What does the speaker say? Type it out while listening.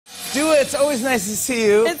Dua, it's always nice to see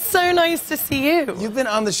you. It's so nice to see you. You've been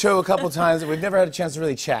on the show a couple times, and we've never had a chance to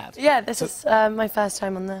really chat. Yeah, this is my first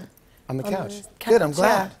time on the couch. couch. Good, I'm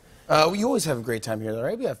glad. You always have a great time here, though,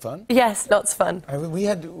 right? We have fun. Yes, lots of fun. Were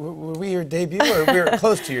we your debut, or we were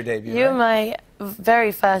close to your debut? You were my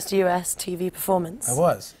very first US TV performance. I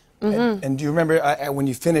was. And do you remember when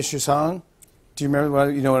you finished your song? Do you remember what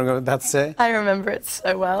I'm about to say? I remember it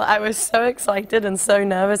so well. I was so excited and so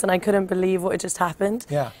nervous, and I couldn't believe what had just happened.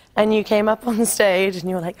 Yeah. And you came up on the stage, and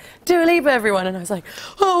you were like, "Dua Lipa, everyone!" And I was like,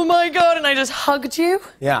 "Oh my God!" And I just hugged you.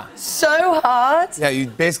 Yeah. So hard. Yeah, you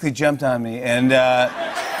basically jumped on me, and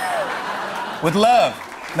with love,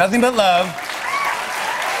 nothing but love,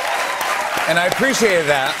 and I appreciated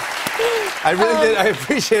that. I really did. I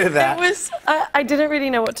appreciated that. It was. I didn't really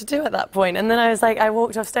know what to do at that point, and then I was like, I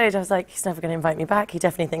walked off stage. I was like, he's never going to invite me back. He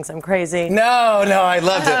definitely thinks I'm crazy. No, I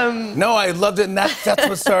loved it. No, I loved it, and that's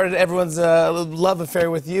what started everyone's love affair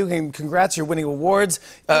with you. And congrats, you're winning awards.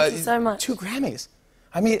 Thank you so much. 2 Grammys.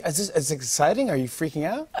 I mean, it's exciting. Are you freaking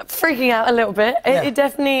out? Freaking out a little bit. Yeah. It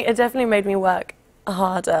definitely made me work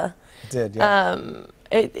harder. It did, yeah.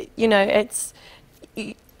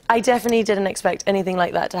 I definitely didn't expect anything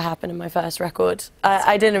like that to happen in my first record.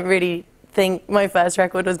 I didn't really think my first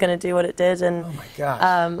record was going to do what it did, and oh my gosh.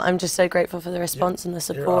 I'm just so grateful for the response and the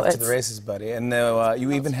support. You're off to the races, buddy. And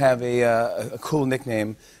you even have a cool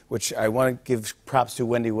nickname, which I want to give props to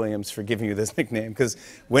Wendy Williams for giving you this nickname, because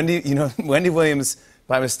Wendy Williams,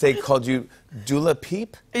 by mistake, called you Dula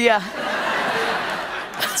Peep. Yeah.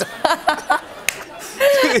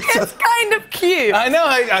 It's kind of cute. I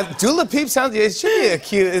know. Dula Peep sounds. It should be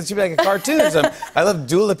it should be like a cartoon or something. I love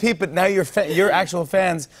Dula Peep, but now your actual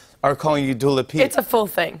fans are calling you Dula Peep. It's a full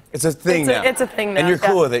thing. It's a thing now. It's a thing now. And you're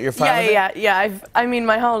cool with it. You're fine with it. Yeah. I mean,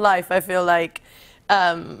 my whole life, I feel like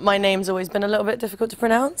my name's always been a little bit difficult to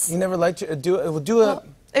pronounce. You never liked Dua. Well,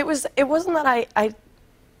 it wasn't that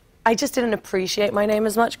I just didn't appreciate my name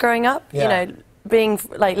as much growing up. Yeah. You know, being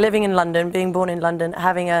like living in London, being born in London,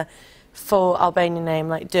 having a full Albanian name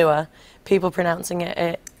like Dua, people pronouncing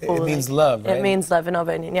it means love, right? It means love in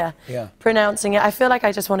Albanian, yeah. Yeah. Pronouncing it, I feel like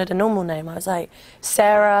I just wanted a normal name. I was like,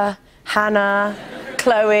 Sarah, Hannah,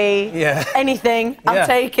 Chloe, anything, I'll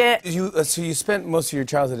take it. So you spent most of your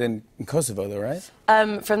childhood in Kosovo, though, right?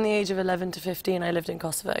 From the age of 11 to 15, I lived in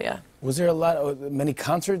Kosovo, yeah. Was there many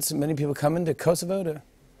concerts, many people coming to Kosovo?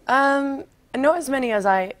 Not as many as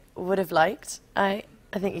I would have liked.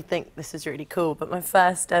 I think you'd think this is really cool, but my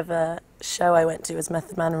first ever show I went to was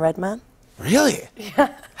Method Man and Redman. Really?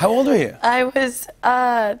 Yeah. How old are you? I was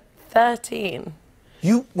 13.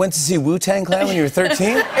 You went to see Wu-Tang Clan when you were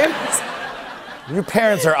 13? Your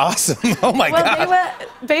parents are awesome. Oh my God. Well, they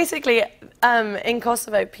were basically in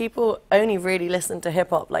Kosovo. People only really listened to hip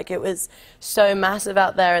hop. Like, it was so massive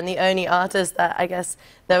out there, and the only artists that I guess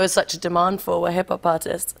there was such a demand for were hip hop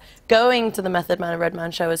artists. Going to the Method Man and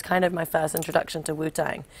Redman show was kind of my first introduction to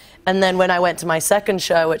Wu-Tang. And then when I went to my second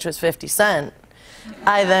show, which was 50 Cent,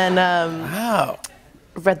 I then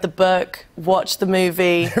read the book, watched the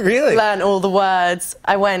movie, really? Learned all the words.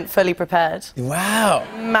 I went fully prepared. Wow.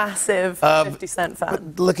 Massive 50 Cent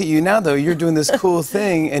fan. Look at you now, though. You're doing this cool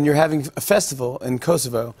thing, and you're having a festival in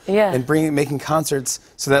Kosovo. Yeah. And making concerts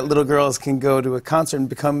so that little girls can go to a concert and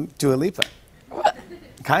become Dua Lipa. What?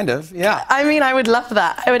 Kind of, yeah. I mean, I would love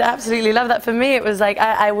that. I would absolutely love that. For me, it was like,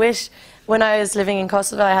 I wish when I was living in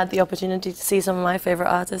Kosovo, I had the opportunity to see some of my favorite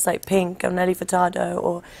artists like Pink or Nelly Furtado,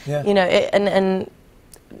 or, you know, and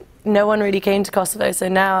no one really came to Kosovo, so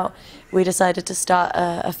now we decided to start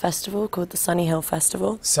a festival called the Sunny Hill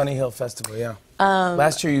Festival. Sunny Hill Festival, yeah.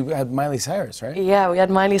 Last year you had Miley Cyrus, right? Yeah, we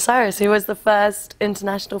had Miley Cyrus, who was the first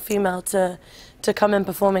international female to come and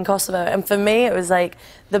perform in Kosovo. And for me, it was like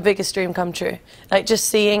the biggest dream come true. Like, just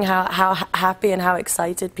seeing how happy and how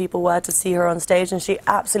excited people were to see her on stage, and she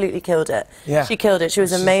absolutely killed it. Yeah. She killed it. She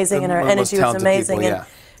was amazing, and her energy was amazing. People, yeah.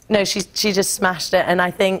 No, she just smashed it, and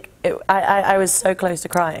I think I was so close to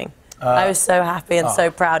crying. I was so happy and so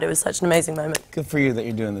proud. It was such an amazing moment. Good for you that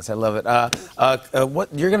you're doing this. I love it.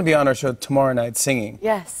 You're going to be on our show tomorrow night singing.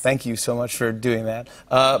 Yes. Thank you so much for doing that.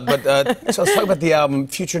 So let's talk about the album.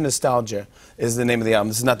 Future Nostalgia is the name of the album.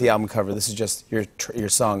 This is not the album cover. This is just your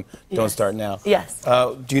song, Don't Start Now. Yes.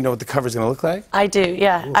 Do you know what the cover's going to look like? I do,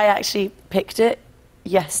 yeah. Ooh. I actually picked it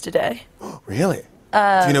yesterday. Really?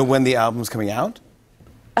 Do you know when the album's coming out?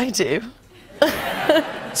 I do.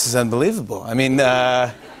 This is unbelievable. I mean,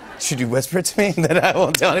 should you whisper it to me? Then I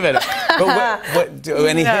won't tell anybody. But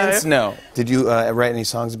any hints? No. Did you write any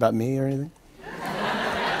songs about me or anything?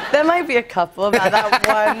 There might be a couple about that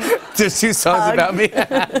one. There's 2 songs about me.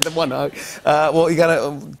 The one hug. Well, you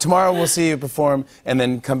gotta. Tomorrow we'll see you perform, and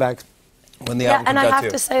then come back when the album and comes I out have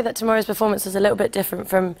too. to say that tomorrow's performance is a little bit different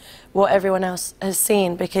from what everyone else has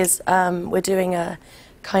seen because we're doing a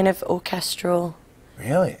kind of orchestral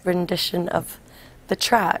rendition of the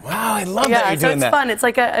track. Wow, I love that you're doing that. Yeah, so it's fun. It's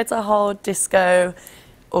like it's a whole disco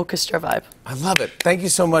orchestra vibe. I love it. Thank you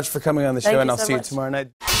so much for coming on the show, and I'll see you tomorrow night.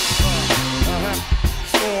 On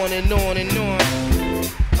and on and on.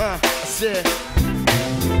 I said,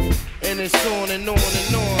 and it's on and on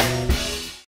and on.